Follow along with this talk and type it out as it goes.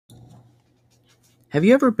Have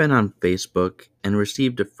you ever been on Facebook and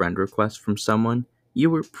received a friend request from someone you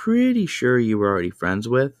were pretty sure you were already friends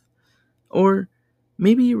with? Or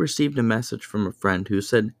maybe you received a message from a friend who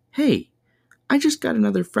said, "Hey, I just got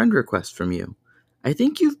another friend request from you. I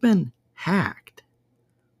think you've been hacked."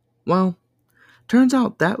 Well, turns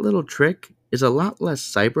out that little trick is a lot less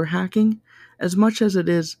cyber hacking as much as it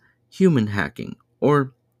is human hacking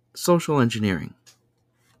or social engineering.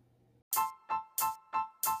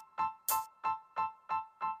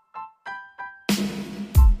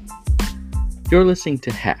 You're listening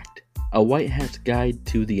to Hacked, a white hat's guide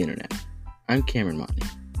to the internet. I'm Cameron Montney.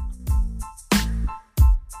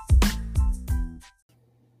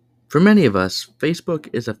 For many of us, Facebook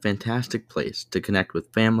is a fantastic place to connect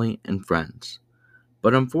with family and friends,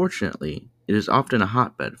 but unfortunately, it is often a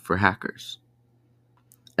hotbed for hackers.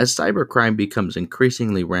 As cybercrime becomes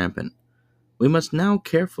increasingly rampant, we must now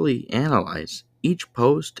carefully analyze each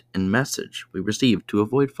post and message we receive to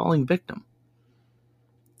avoid falling victim.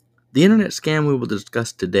 The internet scam we will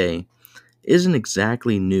discuss today isn't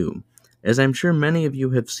exactly new, as I'm sure many of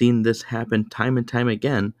you have seen this happen time and time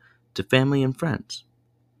again to family and friends.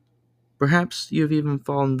 Perhaps you've even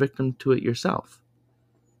fallen victim to it yourself.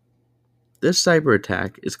 This cyber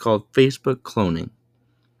attack is called Facebook cloning,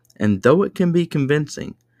 and though it can be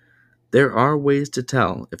convincing, there are ways to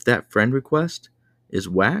tell if that friend request is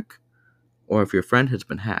whack or if your friend has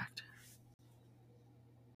been hacked.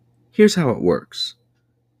 Here's how it works.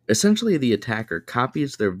 Essentially, the attacker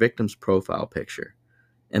copies their victim's profile picture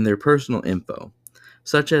and their personal info,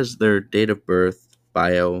 such as their date of birth,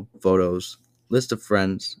 bio, photos, list of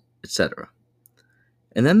friends, etc.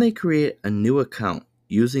 And then they create a new account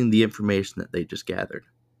using the information that they just gathered.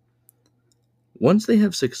 Once they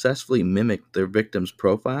have successfully mimicked their victim's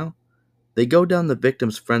profile, they go down the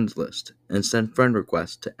victim's friends list and send friend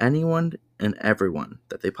requests to anyone and everyone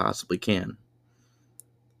that they possibly can.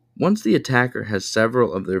 Once the attacker has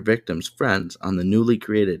several of their victims' friends on the newly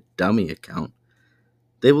created dummy account,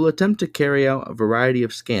 they will attempt to carry out a variety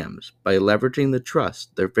of scams by leveraging the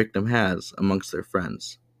trust their victim has amongst their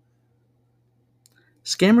friends.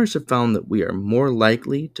 Scammers have found that we are more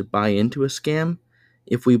likely to buy into a scam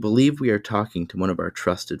if we believe we are talking to one of our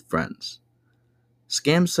trusted friends.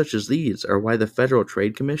 Scams such as these are why the Federal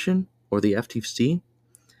Trade Commission, or the FTC,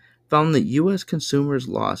 found that U.S. consumers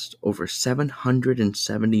lost over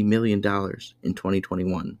 $770 million in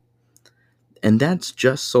 2021. And that's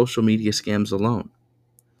just social media scams alone.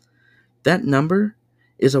 That number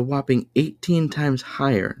is a whopping 18 times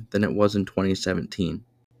higher than it was in 2017.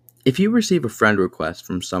 If you receive a friend request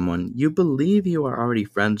from someone you believe you are already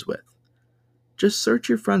friends with, just search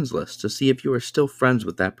your friends list to see if you are still friends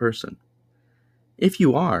with that person. If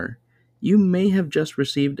you are, you may have just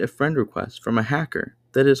received a friend request from a hacker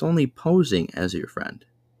that is only posing as your friend.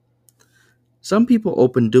 Some people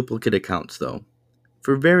open duplicate accounts, though,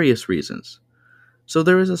 for various reasons, so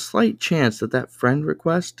there is a slight chance that that friend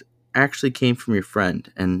request actually came from your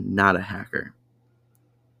friend and not a hacker.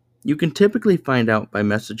 You can typically find out by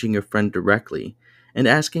messaging your friend directly and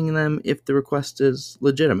asking them if the request is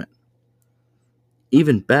legitimate.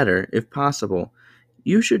 Even better, if possible,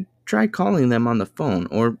 you should try calling them on the phone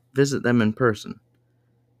or visit them in person.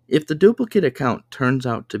 If the duplicate account turns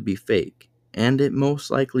out to be fake, and it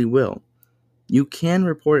most likely will, you can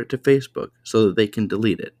report it to Facebook so that they can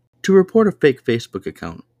delete it. To report a fake Facebook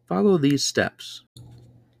account, follow these steps.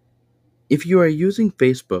 If you are using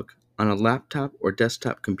Facebook on a laptop or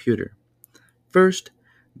desktop computer, first,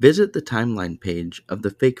 visit the timeline page of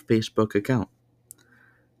the fake Facebook account.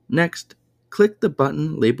 Next, click the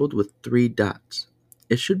button labeled with 3 dots.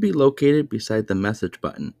 It should be located beside the message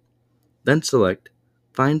button. Then select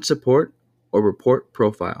Find Support or Report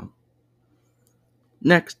Profile.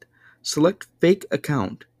 Next, select Fake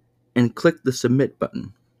Account and click the Submit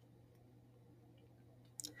button.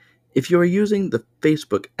 If you are using the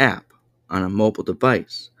Facebook app on a mobile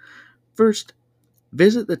device, first,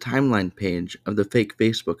 visit the timeline page of the fake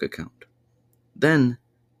Facebook account. Then,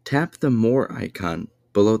 tap the More icon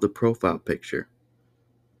below the profile picture.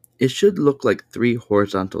 It should look like 3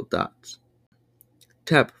 horizontal dots.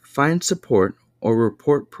 Tap Find Support or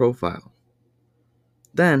Report Profile.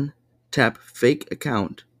 Then, tap Fake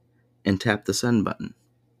Account and tap the Send button.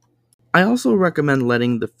 I also recommend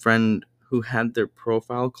letting the friend who had their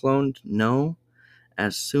profile cloned know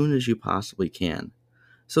as soon as you possibly can,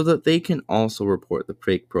 so that they can also report the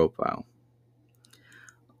fake profile.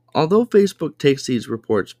 Although Facebook takes these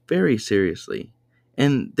reports very seriously,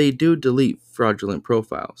 and they do delete fraudulent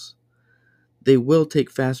profiles, they will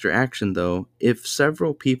take faster action though if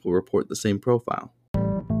several people report the same profile.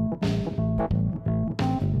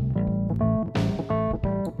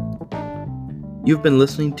 You've been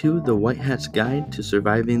listening to The White Hat's Guide to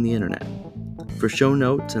Surviving the Internet. For show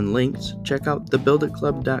notes and links, check out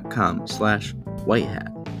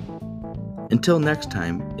thebuilditclub.com/whitehat. Until next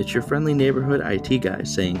time, it's your friendly neighborhood IT guy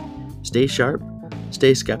saying, stay sharp,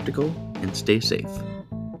 stay skeptical, and stay safe.